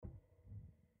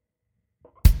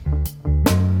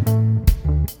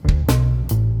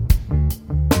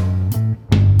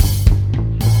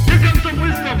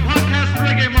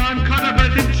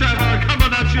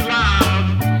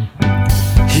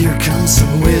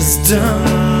wisdom,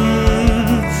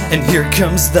 and here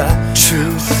comes the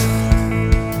truth.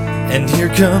 And here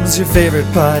comes your favorite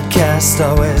podcast,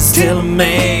 always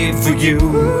tailor-made for you.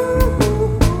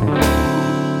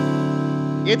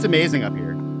 It's amazing up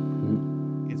here.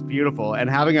 It's beautiful, and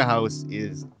having a house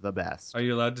is the best. Are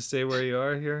you allowed to say where you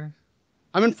are here?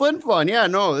 I'm in Flin Flon. Yeah,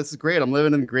 no, this is great. I'm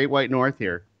living in the Great White North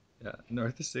here. Yeah,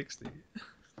 north of 60.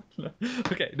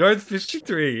 Okay, north of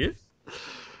 53.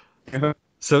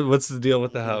 So what's the deal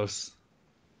with the house?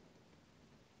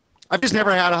 I've just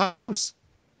never had a house.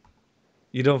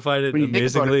 You don't find it When you think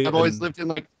about amazingly? it, I've always lived in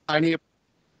like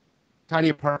tiny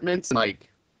apartments and like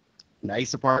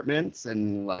nice apartments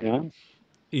and like.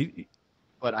 Yeah.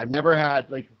 But I've never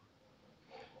had like.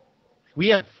 We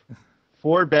have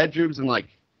 4 bedrooms and like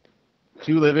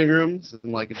 2 living rooms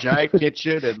and like a giant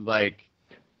kitchen and like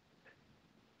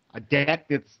a deck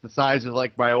that's the size of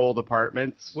like my old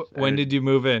apartments. When did you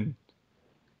move in?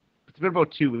 It's been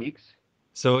about 2 weeks.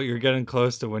 So you're getting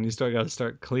close to when you got to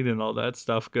start cleaning all that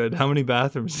stuff. Good. How many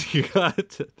bathrooms do you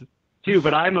got? 2,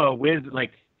 but I'm a whiz.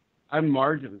 Like I'm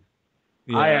margins.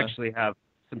 Yeah. I actually have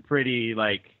some pretty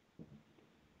like.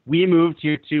 We moved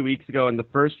here 2 weeks ago, and the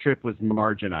first trip was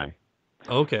Marge and I.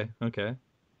 Okay.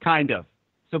 Kind of.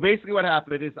 So basically, what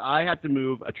happened is I had to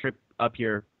move a trip up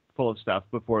here full of stuff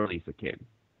before Lisa came.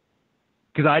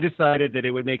 Because I decided that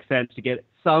it would make sense to get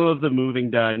some of the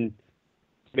moving done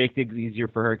to make things easier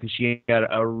for her, because she had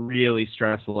a really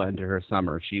stressful end to her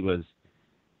summer. She was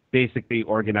basically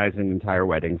organizing an entire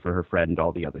wedding for her friend and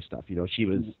all the other stuff. You know, she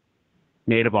was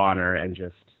maid of honor and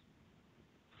just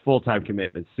full-time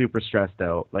commitment, super stressed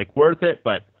out. Like, worth it,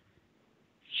 but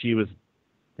she was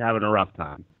having a rough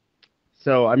time.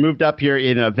 So I moved up here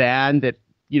in a van that,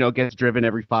 you know, gets driven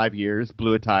every 5 years,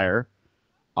 blew a tire.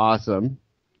 Awesome.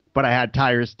 But I had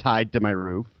tires tied to my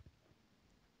roof.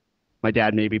 My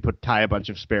dad made me tie a bunch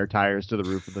of spare tires to the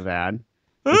roof of the van.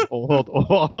 This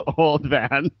old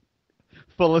van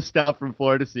full of stuff from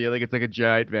floor to ceiling. It's like a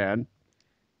giant van.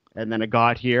 And then I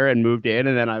got here and moved in,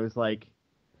 and then I was like,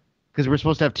 because we're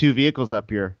supposed to have 2 vehicles up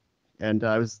here. And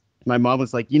my mom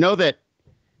was like, you know that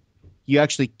you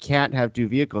actually can't have 2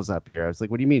 vehicles up here. I was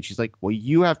like, what do you mean? She's like, well,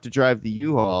 you have to drive the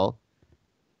U-Haul,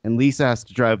 and Lisa has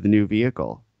to drive the new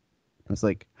vehicle. I was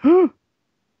like, huh?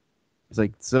 I was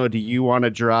like, so do you want to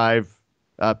drive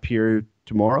up here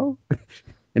tomorrow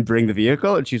and bring the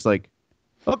vehicle? And she's like,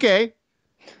 okay.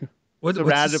 What's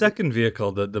the second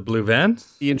vehicle? The blue van?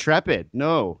 The Intrepid.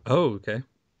 No. Oh, okay.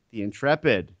 The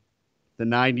Intrepid. The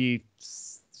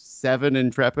 97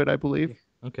 Intrepid, I believe.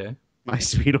 Okay. My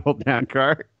sweet old man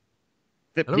car.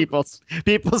 That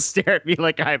people stare at me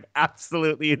like I'm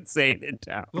absolutely insane in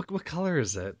town. What color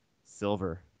is it?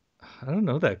 Silver. I don't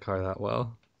know that car that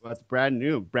well. Well, it's brand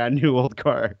new old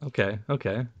car. Okay.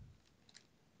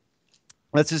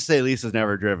 Let's just say Lisa's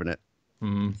never driven it.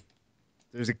 Mm.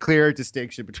 There's a clear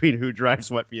distinction between who drives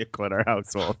what vehicle in our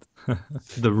household.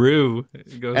 The Roo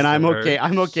goes. And I'm okay.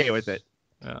 I'm okay with it.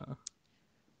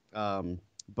 Yeah.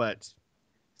 But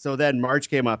so then March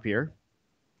came up here,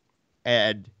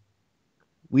 and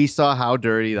we saw how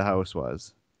dirty the house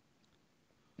was,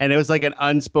 and it was like an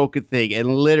unspoken thing.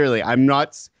 And literally, I'm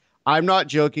not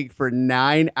joking. For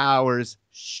 9 hours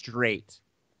straight,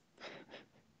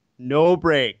 no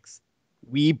breaks.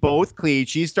 We both cleaned.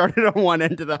 She started on one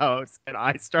end of the house, and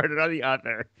I started on the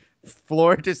other.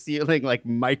 Floor to ceiling, like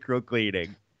micro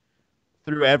cleaning.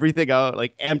 Threw everything out,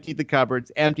 like emptied the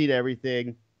cupboards, emptied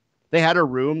everything. They had a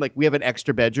room, like we have an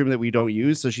extra bedroom that we don't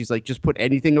use. So she's like, just put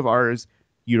anything of ours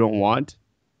you don't want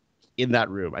in that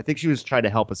room. I think she was trying to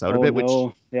help us out a bit, which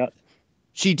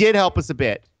she did help us a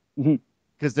bit.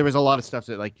 Because there was a lot of stuff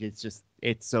that like, it's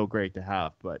so great to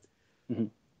have. But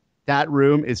that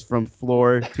room is from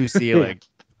floor to ceiling.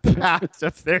 Packed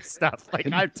of their stuff.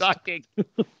 Like I'm talking,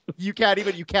 you can't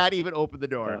even open the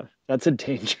door. That's a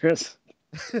dangerous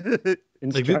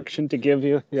instruction to give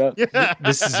you. Yeah.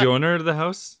 This is the owner of the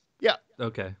house? Yeah.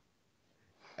 Okay.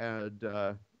 And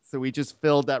so we just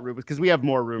filled that room because we have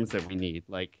more rooms than we need.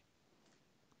 Like,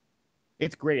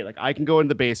 it's great. Like, I can go in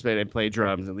the basement and play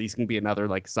drums, and Lisa can be another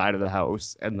like side of the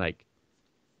house and like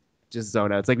just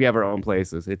zone out. It's like we have our own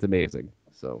places. It's amazing.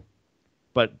 So,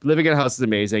 but living in a house is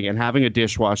amazing, and having a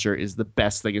dishwasher is the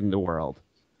best thing in the world.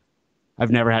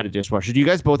 I've never had a dishwasher. Do you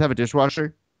guys both have a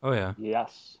dishwasher? Oh yeah.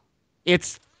 Yes.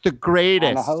 It's the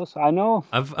greatest. On a house, I know.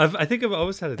 I think I've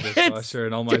always had a dishwasher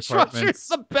in all my apartments. It's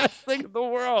the best thing in the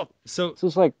world. So this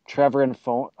is like Trevor and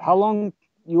phone. How long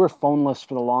you were phoneless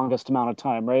for the longest amount of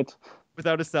time, right?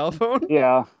 Without a cell phone?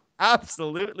 Yeah.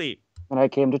 Absolutely. And I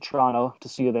came to Toronto to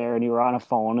see you there, and you were on a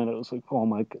phone, and it was like, oh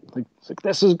my god, like, it's like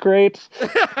this is great.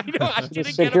 I know. I Just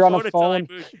didn't sit get a here on a phone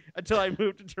phone. until I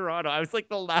moved to Toronto. I was like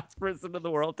the last person in the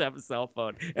world to have a cell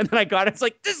phone, and then I got it. It's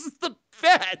like, this is the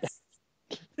best.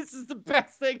 This is the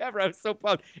best thing ever. I was so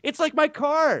pumped. It's like my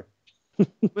car.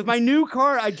 With my new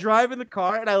car, I drive in the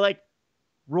car and I like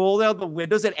roll down the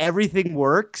windows and everything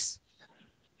works.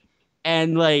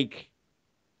 And like,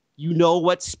 you know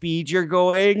what speed you're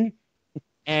going,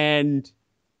 and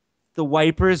the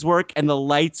wipers work and the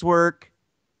lights work,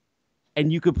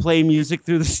 and you could play music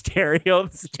through the stereo.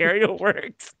 The stereo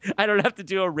works. I don't have to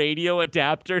do a radio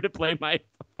adapter to play my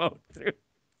phone through.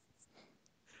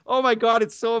 Oh my God,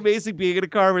 it's so amazing being in a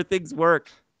car where things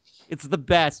work. It's the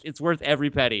best. It's worth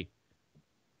every penny.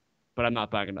 But I'm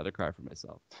not buying another car for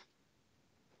myself.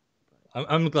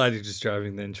 I'm glad you're just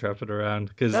driving the Intrepid around,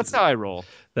 because That's how I roll.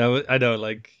 that was, I know,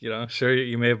 like, you know, sure,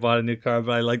 you may have bought a new car,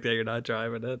 but I like that you're not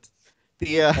driving it.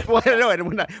 Well, I don't know.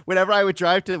 And whenever I would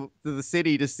drive to the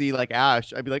city to see like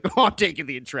Ash, I'd be like, "Oh, I'm taking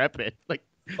the Intrepid." Like,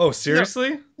 Oh,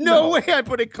 seriously? no way! I'm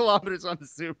putting kilometers on the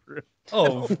Subaru.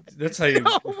 Oh, that's how you.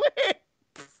 No way!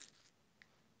 That's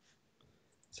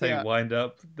how you wind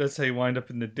up. That's how you wind up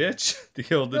in the ditch.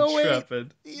 The old No way.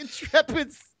 Intrepid. The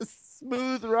Intrepid's a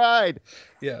smooth ride.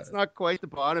 Yeah. It's not quite the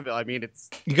Bonneville. I mean, it's.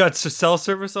 You got cell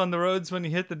service on the roads when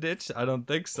you hit the ditch? I don't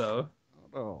think so.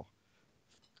 Oh.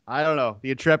 I don't know.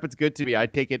 The Intrepid's good to me. I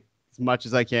take it as much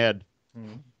as I can.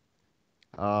 And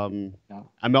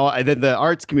then the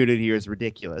arts community here is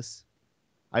ridiculous.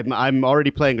 I'm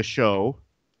already playing a show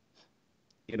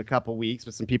in a couple weeks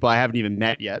with some people I haven't even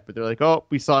met yet, but they're like, "Oh,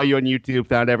 we saw you on YouTube,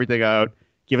 found everything out.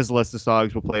 Give us a list of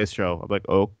songs, we'll play a show." I'm like,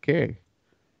 "Okay."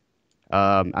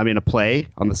 I'm in a play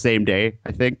on the same day,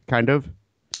 I think, kind of.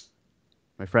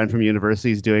 My friend from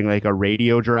university is doing like a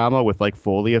radio drama with like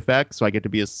Foley effects, so I get to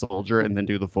be a soldier and then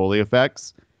do the Foley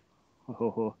effects.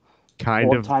 Oh,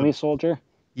 Kind of old-timey soldier.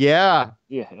 Yeah.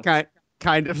 Yeah.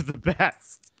 Kind of the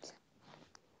best.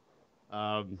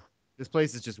 This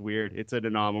place is just weird. It's an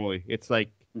anomaly. It's like,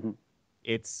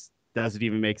 it's doesn't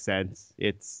even make sense.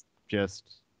 It's just,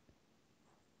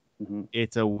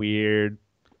 it's a weird,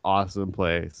 awesome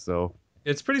place. So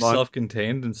it's pretty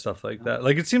self-contained and stuff like that.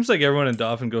 Like, it seems like everyone in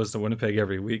Dauphin goes to Winnipeg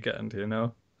every weekend, you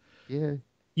know? Yeah.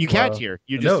 You can't here.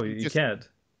 You can't.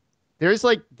 There's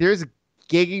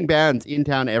gigging bands in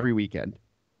town every weekend.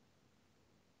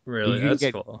 Really? You can That's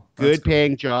get cool. Good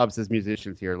paying jobs as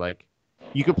musicians here. Like,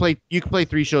 you could play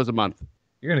 3 shows a month.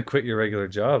 You're gonna quit your regular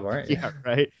job, aren't you? Yeah,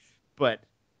 right.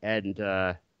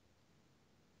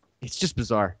 It's just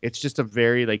bizarre. It's just a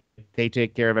very like, they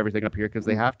take care of everything up here because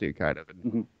they have to, kind of.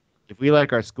 And if we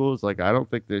like our schools, like, I don't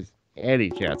think there's any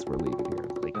chance we're leaving here.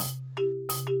 Like,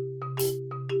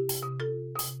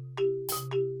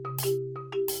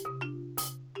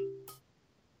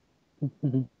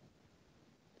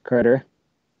 Carter.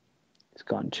 He's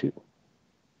gone too.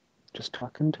 Just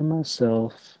talking to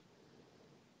myself.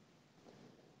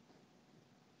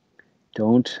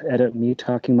 Don't edit me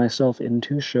talking myself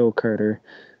into show, Carter.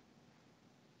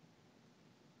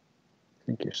 I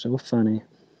think you're so funny.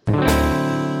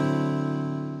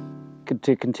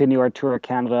 To continue our tour of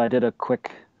Canada, I did a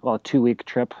quick, 2-week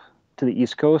trip to the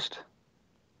East Coast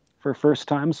for first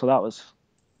time, so that was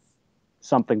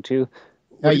something too.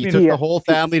 Yeah, you took the whole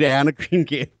family to Anna Green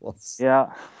Gables.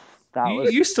 Yeah. You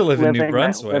used to live in New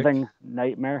Brunswick. Living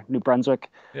nightmare, New Brunswick.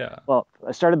 Yeah. Well,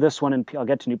 I started this one I'll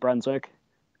get to New Brunswick.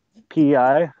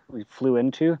 PEI, we flew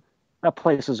into. That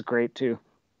place is great too.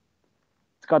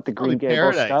 It's got the Green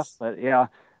Gables stuff, but yeah,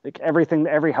 like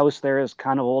every house there is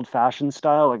kind of old-fashioned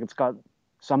style. Like, it's got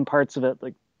some parts of it,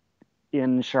 like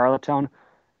in Charlottetown.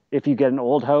 If you get an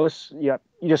old house, you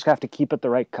just have to keep it the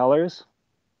right colors.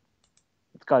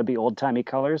 It's got to be old-timey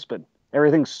colors, but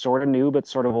everything's sort of new but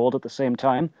sort of old at the same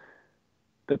time.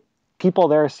 But people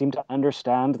there seem to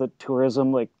understand that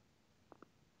tourism, like,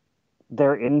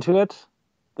 they're into it.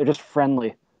 They're just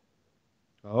friendly.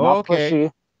 Oh, not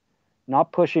okay.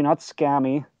 Not pushy, not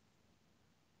scammy.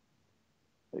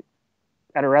 Like,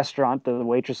 at a restaurant, the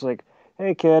waitress is like,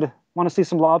 "Hey kid, want to see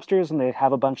some lobsters?" And they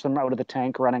have a bunch of them out of the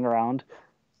tank running around.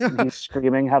 And he's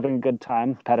screaming, having a good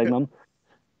time, petting them.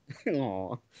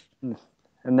 Aww.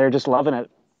 And they're just loving it.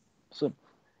 So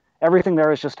everything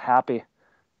there is just happy.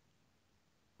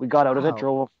 We got out of it,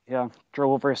 drove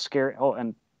over a scary,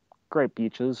 and great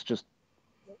beaches. Just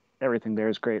everything there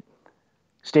is great.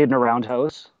 Stayed in a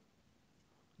roundhouse.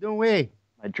 No way.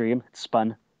 My dream. It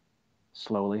spun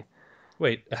slowly.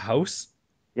 Wait, a house?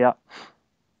 Yeah.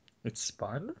 It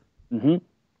spun? Mm-hmm.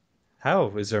 How?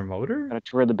 Is there a motor? Got a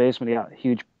tour of the basement. Yeah,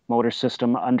 huge motor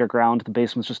system underground. The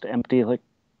basement's just empty, like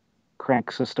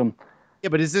crank system. Yeah,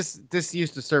 but this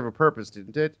used to serve a purpose,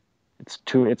 didn't it?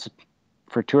 It's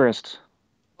for tourists.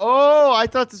 Oh, I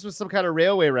thought this was some kind of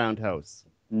railway roundhouse.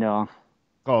 No.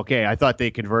 Oh, okay, I thought they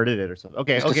converted it or something.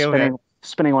 Okay, Just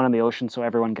spinning one in the ocean so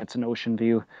everyone gets an ocean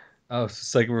view. Oh, so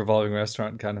it's like a revolving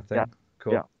restaurant kind of thing. Yeah.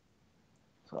 Cool. Yeah.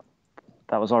 So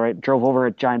that was all right. Drove over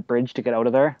a giant bridge to get out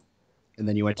of there. And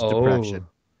then you went to Depression.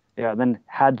 Yeah, then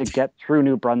had to get through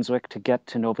New Brunswick to get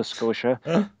to Nova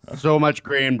Scotia. So much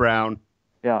gray and brown.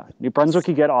 Yeah, New Brunswick,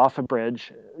 you get off a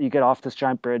bridge. You get off this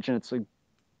giant bridge, and it's like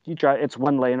you drive. It's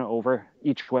one lane over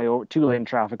each way, over 2-lane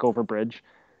traffic over bridge,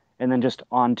 and then just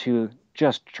onto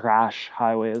just trash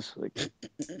highways, like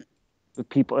with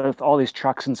people, with all these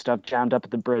trucks and stuff jammed up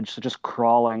at the bridge. So just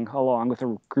crawling along with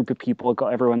a group of people.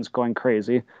 Everyone's going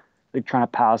crazy, like trying to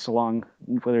pass along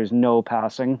where there's no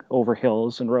passing over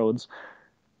hills and roads.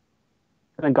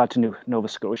 And then got to Nova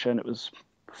Scotia, and it was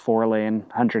 4-lane,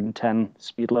 110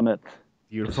 speed limit.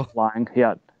 Beautiful. Just flying.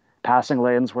 Yeah. Passing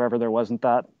lanes wherever there wasn't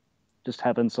that. Just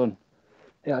heaven. So,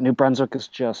 yeah, New Brunswick is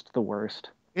just the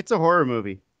worst. It's a horror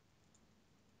movie.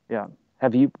 Yeah. I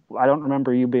don't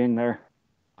remember you being there.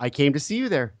 I came to see you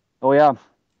there. Oh, yeah.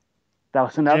 That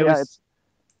was another. Yeah,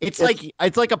 it's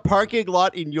like a parking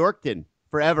lot in Yorkton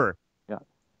forever. Yeah.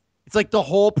 It's like the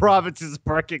whole province's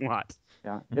parking lot.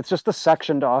 Yeah. It's just the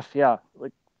sectioned off. Yeah.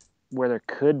 Like where there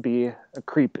could be a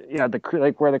creep. Yeah.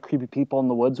 Like where the creepy people in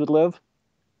the woods would live.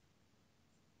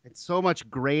 It's so much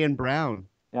gray and brown.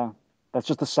 Yeah. That's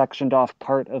just the sectioned off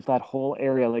part of that whole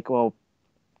area. Like, well,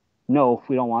 no,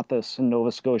 we don't want this in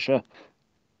Nova Scotia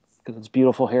because it's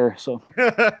beautiful here. So,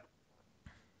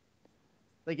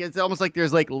 like, it's almost like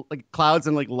there's like clouds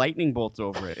and like lightning bolts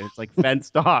over it. It's like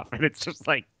fenced off, and it's just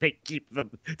like they keep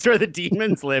them. It's where the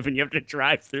demons live, and you have to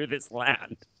drive through this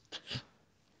land.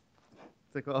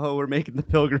 It's like, oh, we're making the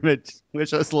pilgrimage.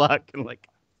 Wish us luck, and like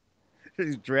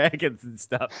there's dragons and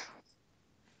stuff.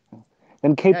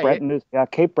 And Cape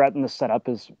Breton, the setup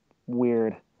is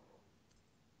weird.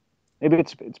 Maybe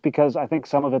it's because I think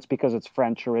some of it's because it's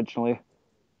French originally,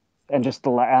 and just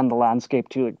the landscape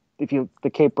too. Like the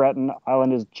Cape Breton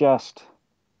island is just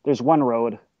there's one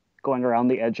road going around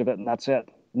the edge of it, and that's it.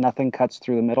 Nothing cuts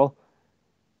through the middle.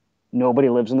 Nobody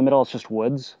lives in the middle. It's just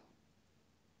woods.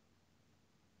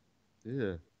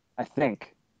 Yeah. I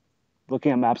think.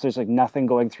 Looking at maps, there's like nothing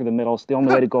going through the middle. So the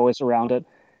only way to go is around it.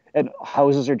 And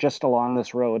houses are just along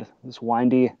this road, this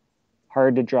windy,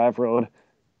 hard to drive road.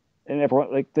 And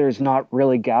everyone, like, there's not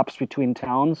really gaps between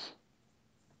towns.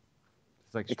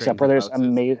 It's like except where there's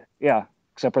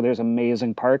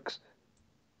amazing parks.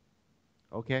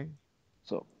 Okay.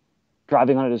 So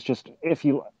driving on it is just,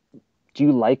 do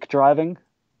you like driving?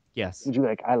 Yes.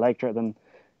 I like driving.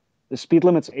 The speed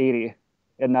limit's 80,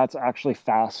 and that's actually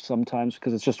fast sometimes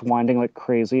because it's just winding like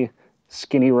crazy,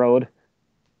 skinny road.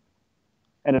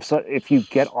 And if you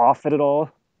get off it at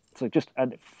all, it's like just a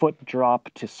foot drop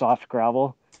to soft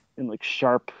gravel and like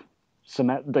sharp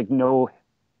cement, like no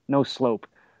slope.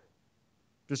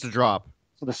 Just a drop.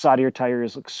 So the side of your tire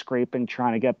is like scraping,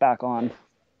 trying to get back on.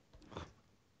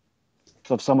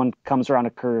 So if someone comes around a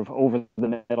curve over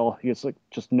the middle, it's like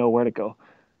just nowhere to go.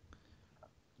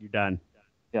 You're done.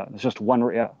 Yeah, it's just one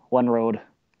road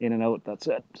in and out. That's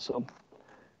it. So,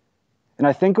 and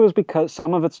I think it was because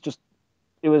some of it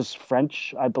was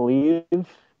French, I believe.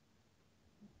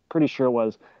 Pretty sure it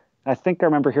was. I think I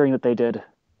remember hearing that they did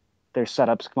their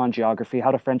setups. Come on, geography.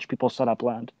 How do French people set up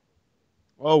land?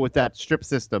 Oh, with that strip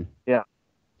system. Yeah.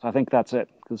 So I think that's it.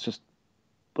 It's just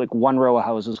like one row of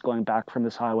houses going back from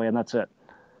this highway, and that's it.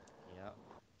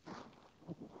 Yeah.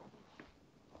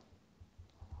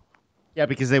 Yeah,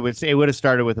 because it would have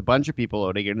started with a bunch of people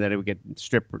loading, and then it would get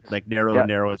stripped like narrow and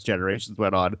narrow as generations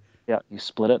went on. Yeah, you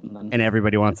split it, and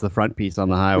everybody wants the front piece on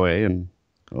the highway, and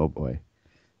oh boy.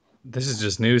 This is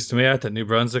just news to me. I thought New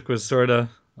Brunswick was sort of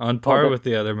on par with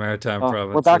the other maritime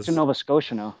provinces. We're back to Nova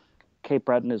Scotia now. Cape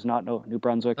Breton is not New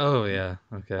Brunswick. Oh, yeah.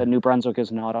 Okay. And New Brunswick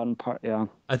is not on par. Yeah.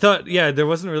 I thought, there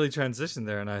wasn't really transition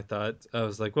there, and I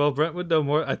was like, well, Brent would know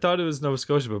more. I thought it was Nova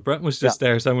Scotia, but Brent was just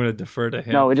there, so I'm going to defer to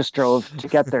him. No, we just drove to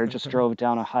get there. Just drove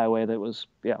down a highway that was,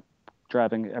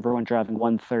 everyone driving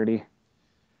 130.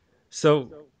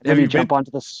 So then you jump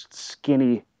onto this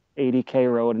skinny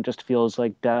 80K road and just feels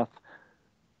like death.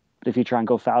 But if you try and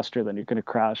go faster, then you're going to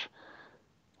crash.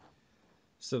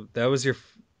 So that was your...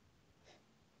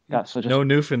 Yeah, so just... No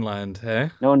Newfoundland, eh?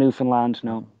 No Newfoundland,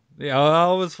 no. Yeah, I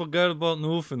always forget about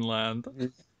Newfoundland.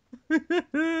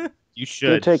 You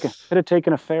should. Could have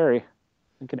taken a ferry.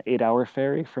 Like an 8-hour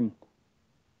ferry from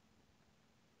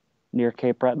near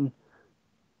Cape Breton.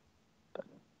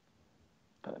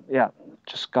 But yeah,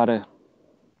 just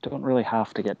don't really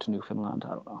have to get to Newfoundland.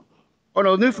 I don't know. Oh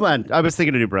no, Newfoundland. I was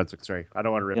thinking of New Brunswick. Sorry, I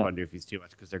don't want to rip Yeah. on Newfies too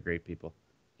much because they're great people.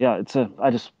 Yeah, it's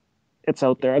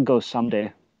out there. I'd go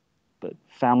someday, but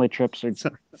family trips are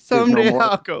Someday more.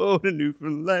 I'll go to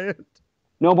Newfoundland.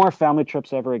 no more family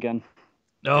trips ever again.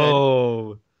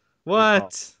 No.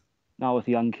 What? Not with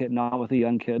a young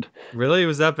kid. Really?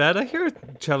 Was that bad? I hear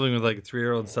traveling with like a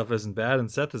 3-year-old stuff isn't bad, and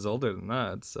Seth is older than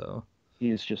that, so.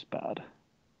 He's just bad.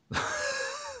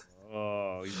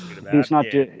 Oh, he's gonna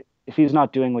If he's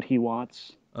not doing what he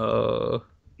wants, Oh.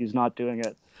 he's not doing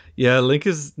it. Yeah, Link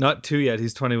is not 2 yet.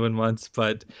 He's 21 months,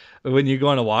 but when you go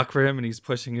on a walk for him and he's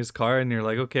pushing his car and you're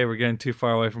like, okay, we're getting too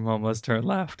far away from home, let's turn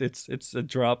left. It's a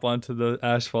drop onto the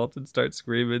asphalt and start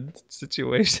screaming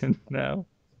situation now.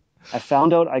 I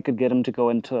found out I could get him to go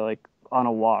into like on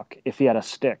a walk if he had a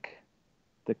stick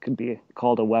that could be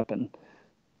called a weapon.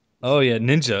 Oh yeah,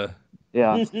 ninja.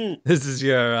 Yeah. This is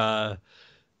your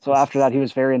So after that, he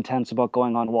was very intense about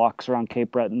going on walks around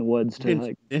Cape Breton in the woods to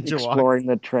like Ninja exploring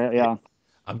the trail. Yeah.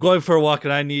 I'm going for a walk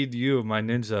and I need you, my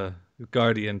ninja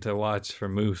guardian, to watch for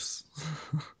moose.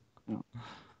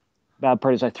 Bad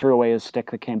part is I threw away his stick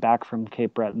that came back from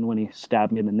Cape Breton when he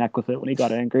stabbed me in the neck with it when he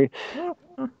got angry.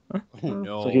 Oh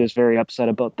no! So he was very upset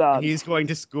about that. He's going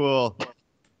to school.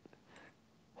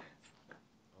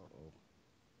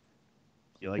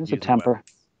 You like He's a using temper.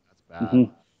 weapons. That's bad.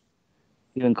 Mhm.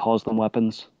 He even calls them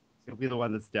weapons. He'll be the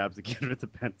one that stabs a kid with a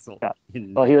pencil. Yeah.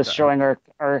 In Well, he was time. showing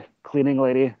our cleaning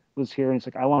lady was here, and he's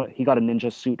like, he got a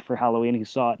ninja suit for Halloween. He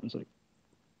saw it, and he's like,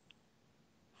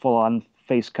 full on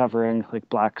face covering, like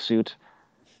black suit.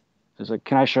 He's like,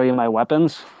 can I show you my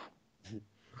weapons?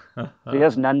 So he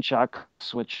has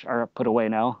nunchucks, which are put away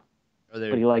now, Are they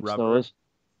but he likes rubber? those.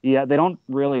 Yeah, they don't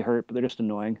really hurt, but they're just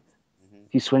annoying.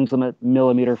 He swings them at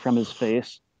millimeter from his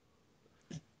face.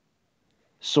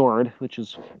 Sword, which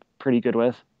is pretty good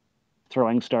with.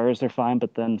 Throwing stars, they're fine,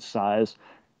 but then size.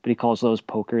 But he calls those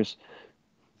pokers.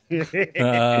 And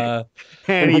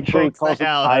I'm he sure pokes the them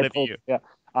hell out of you. Yeah,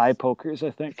 eye pokers,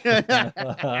 I think.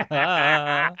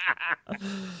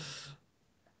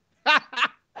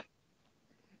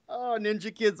 Oh,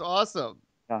 Ninja Kid's awesome.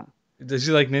 Does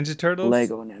you like Ninja Turtles?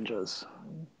 Lego ninjas.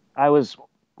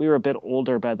 We were a bit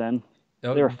older by then.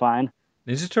 Oh, They were fine.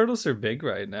 Ninja Turtles are big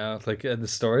right now. Like at the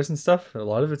stores and stuff, a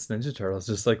lot of it's Ninja Turtles,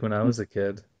 just like when I was a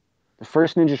kid. The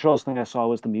first Ninja Turtles thing I saw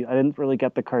was I didn't really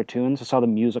get the cartoons. I saw the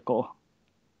musical.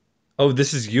 Oh,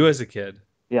 this is you as a kid.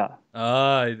 Yeah.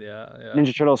 Yeah.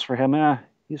 Ninja Turtles for him,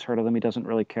 he's heard of them. He doesn't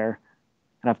really care.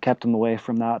 And I've kept him away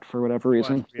from that for whatever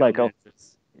reason. Lego.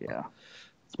 Yeah.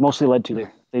 It's mostly led to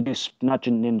they do not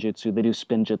ninjutsu, they do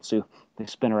spinjutsu. They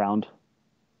spin around.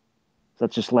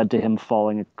 That's just led to him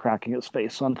falling and cracking his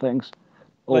face on things.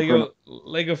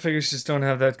 Lego figures just don't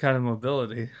have that kind of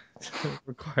mobility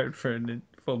required for a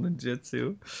full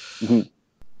ninjutsu.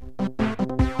 Mhm.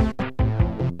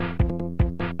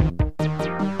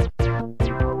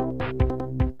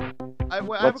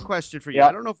 I have a question for you. Yeah.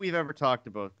 I don't know if we've ever talked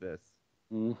about this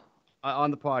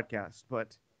on the podcast,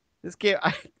 but this came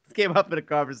up in a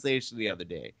conversation the other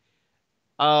day.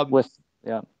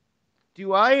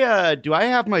 Do I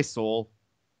have my soul?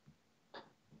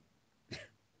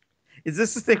 Is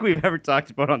this the thing we've ever talked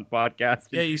about on the podcast?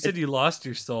 Yeah, you said you lost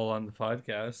your soul on the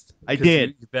podcast. I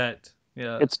did. You bet.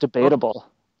 Yeah. It's debatable.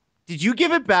 Did you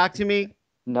give it back to me?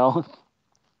 No.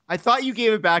 I thought you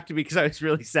gave it back to me because I was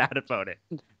really sad about it.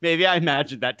 Maybe I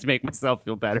imagined that to make myself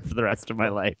feel better for the rest of my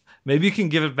life. Maybe you can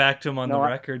give it back to him on the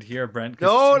record here, Brent. 'Cause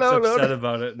No, he's no, upset no.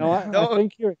 about it. No,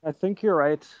 I think you're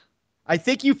right. I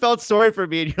think you felt sorry for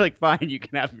me, and you're like, "Fine, you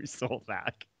can have your soul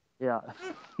back." Yeah.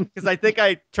 Because I think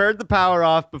I turned the power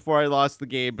off before I lost the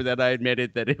game, but then I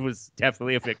admitted that it was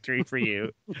definitely a victory for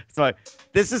you. So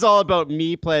this is all about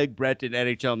me playing Brett in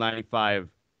NHL 95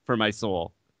 for my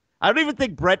soul. I don't even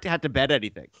think Brett had to bet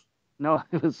anything. No,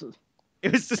 it was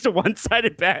just a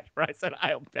one-sided bet where I said,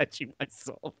 "I'll bet you my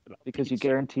soul." because you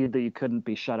guaranteed that you couldn't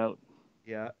be shut out.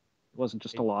 Yeah. It wasn't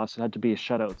just a loss; it had to be a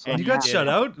shutout. So And You got shut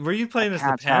out? Were you playing as the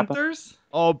Can't happen. Panthers?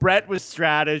 Oh, Brett was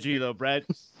strategy, though. Brett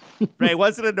it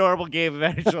wasn't a normal game of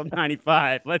NHL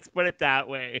 95. Let's put it that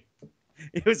way.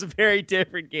 It was a very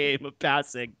different game of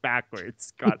passing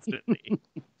backwards constantly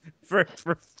for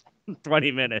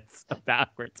 20 minutes of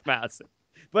backwards passing.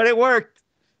 But it worked.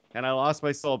 And I lost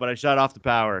my soul, but I shut off the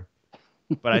power.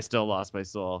 But I still lost my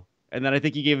soul. And then I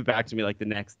think he gave it back to me like the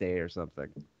next day or something.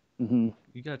 Mm-hmm.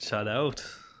 You got shut out.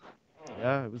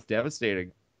 Yeah, it was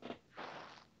devastating.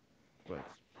 But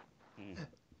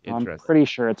I'm interesting. pretty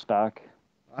sure it's back.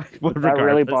 But Would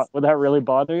that really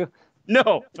bother you?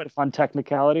 No, but On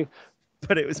technicality?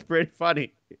 it was pretty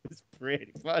funny. It was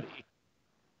pretty funny.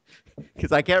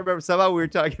 Because I can't remember. Somehow we were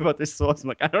talking about this source. I'm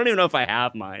like, I don't even know if I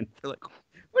have mine. They're like,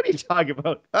 what What are you talking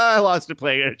about? I lost a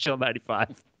playing at Chill 95,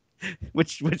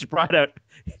 which brought out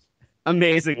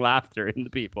amazing laughter in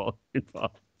the people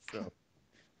involved. So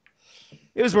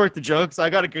it was worth the jokes.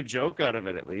 I got a good joke out of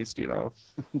it, at least, you know.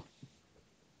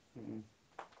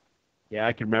 Yeah,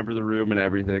 I can remember the room and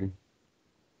everything.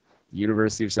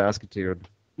 University of Saskatoon.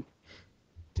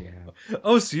 Damn.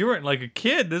 Oh, so you weren't like a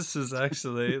kid. This is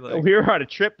actually like... We were on a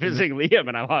trip visiting Liam,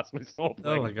 and I lost my soul.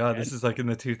 Oh my god, this is like in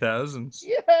the 2000s.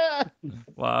 Yeah.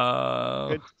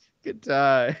 Wow. Good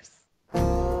times.